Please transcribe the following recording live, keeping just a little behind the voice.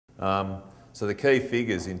So the key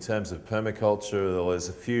figures in terms of permaculture, well, there's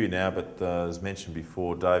a few now, but as mentioned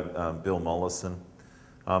before, Bill Mollison.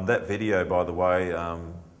 That video, by the way,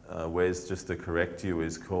 Wes, just to correct you,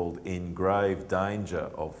 is called "In Grave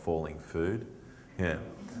Danger of Falling Food." Yeah.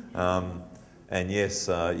 And yes,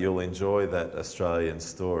 you'll enjoy that Australian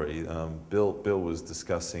story. Bill was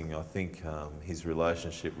discussing, I think, his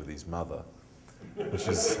relationship with his mother, which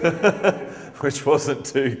is which wasn't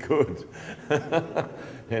too good.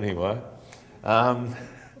 Anyway,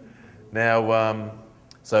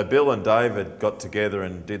 so Bill and David got together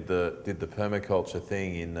and did the permaculture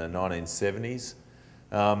thing in the 1970s.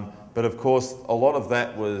 But of course, a lot of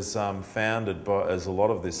that was founded by, as a lot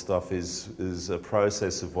of this stuff is a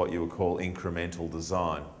process of what you would call incremental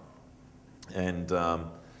design. And,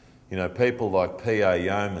 you know, people like P.A.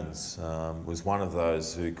 Yeomans was one of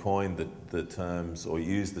those who coined the terms, or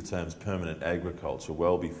used the terms permanent agriculture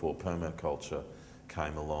well before permaculture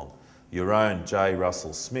came along. Your own J.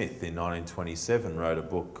 Russell Smith in 1927 wrote a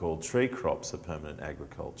book called Tree Crops of Permanent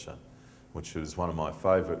Agriculture, which was one of my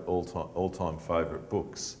favourite, all-time favourite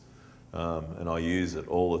books. And I use it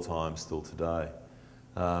all the time still today.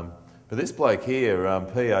 But this bloke here,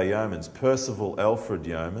 P.A. Yeomans, Percival Alfred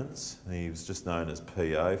Yeomans, he was just known as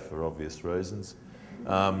P.A. for obvious reasons.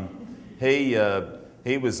 He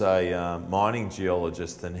was a mining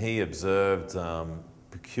geologist, and he observed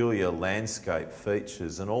peculiar landscape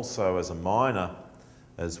features, and also as a miner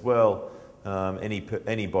as well.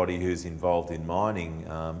 Anybody who's involved in mining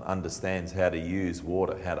understands how to use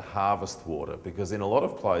water, how to harvest water, because in a lot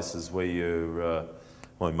of places where you're,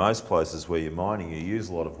 well, in most places where you're mining, you use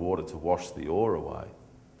a lot of water to wash the ore away.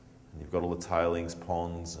 And you've got all the tailings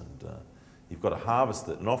ponds, and you've got to harvest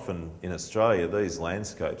it. And often in Australia, these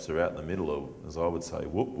landscapes are out in the middle of, as I would say,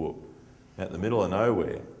 whoop whoop, out in the middle of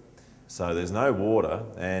nowhere. So there's no water,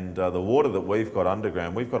 and the water that we've got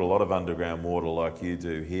underground, we've got a lot of underground water like you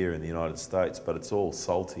do here in the United States, but it's all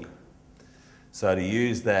salty. So to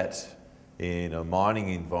use that in a mining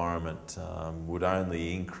environment would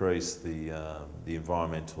only increase the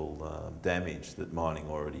environmental damage that mining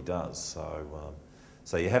already does.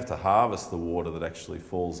 So you have to harvest the water that actually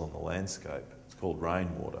falls on the landscape. It's called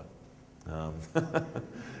rainwater. I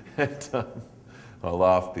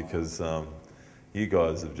laugh because you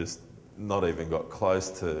guys have just not even got close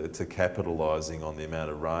to capitalising on the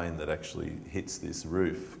amount of rain that actually hits this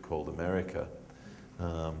roof called America.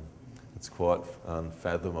 It's quite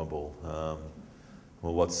unfathomable.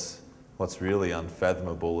 Well, what's really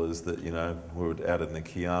unfathomable is that, you know, we were out in the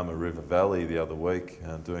Kiama River Valley the other week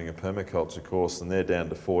doing a permaculture course, and they're down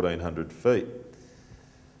to 1,400 feet,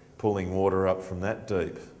 pulling water up from that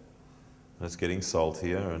deep. And it's getting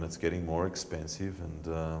saltier, and it's getting more expensive,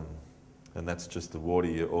 and that's just to water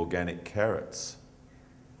your organic carrots.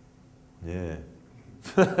 Yeah.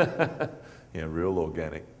 Yeah, real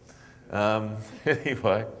organic.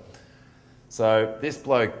 Anyway, so this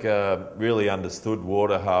bloke really understood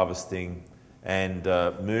water harvesting and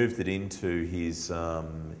moved it into his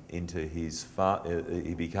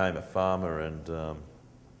he became a farmer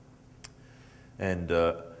and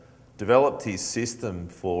developed his system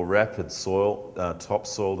for rapid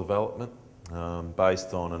topsoil development.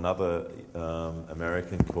 Based on another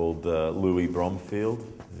American called Louis Bromfield,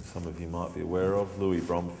 who some of you might be aware of. Louis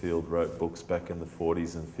Bromfield wrote books back in the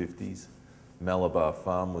 40s and 50s. Malabar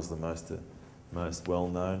Farm was the most well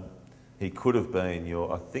known. He could have been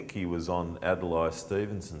I think he was on Adlai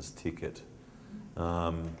Stevenson's ticket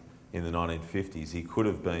in the 1950s. He could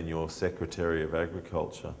have been your Secretary of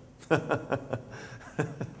Agriculture.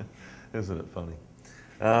 Isn't it funny?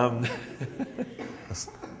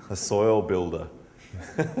 A soil builder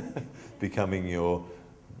becoming your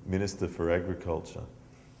Minister for Agriculture.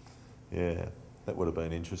 Yeah, that would have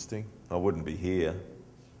been interesting. I wouldn't be here.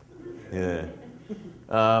 Yeah.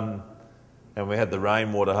 And we had the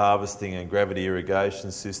rainwater harvesting and gravity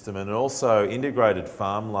irrigation system, and also integrated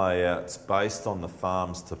farm layouts based on the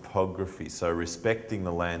farm's topography, so respecting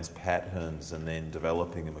the land's patterns and then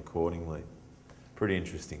developing them accordingly. Pretty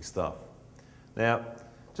interesting stuff. Now,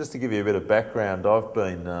 just to give you a bit of background, I've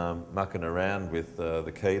been mucking around with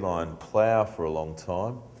the keyline plow for a long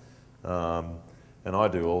time. And I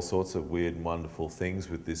do all sorts of weird and wonderful things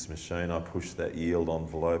with this machine. I push that yield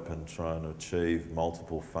envelope and try and achieve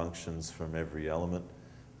multiple functions from every element,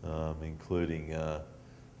 including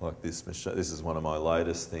like this machine. This is one of my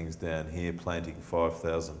latest things down here, planting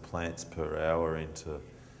 5,000 plants per hour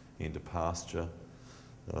into pasture,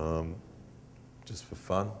 just for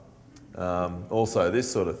fun. Also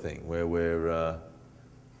this sort of thing where we're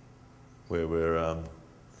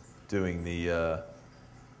doing the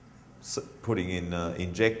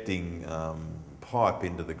injecting pipe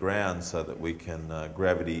into the ground so that we can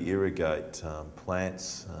gravity irrigate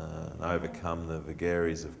plants and overcome the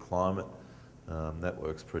vagaries of climate. That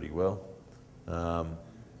works pretty well.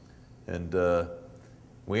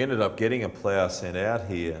 We ended up getting a plough sent out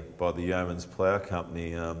here by the Yeomans Plough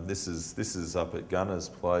Company. This is up at Gunner's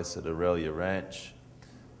place at Aurelia Ranch,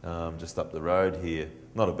 just up the road here.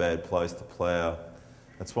 Not a bad place to plough.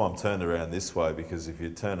 That's why I'm turned around this way, because if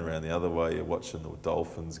you turn around the other way, you're watching the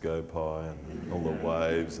dolphins go by and all the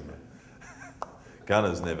waves. And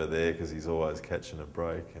Gunner's never there because he's always catching a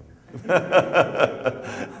break. And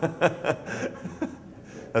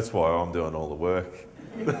that's why I'm doing all the work.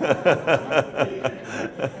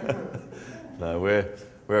 No, we're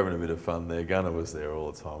having a bit of fun there. Gunner was there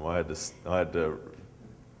all the time. I had to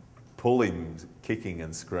pull him kicking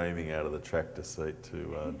and screaming out of the tractor seat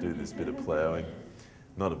to do this bit of ploughing.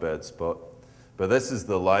 Not a bad spot. But this is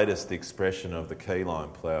the latest expression of the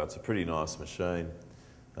keyline plough. It's a pretty nice machine.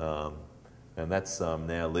 And that's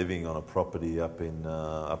now living on a property up in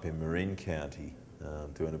Marin County,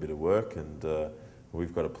 doing a bit of work. And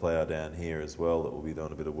we've got a plough down here as well that we'll be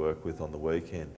doing a bit of work with on the weekend.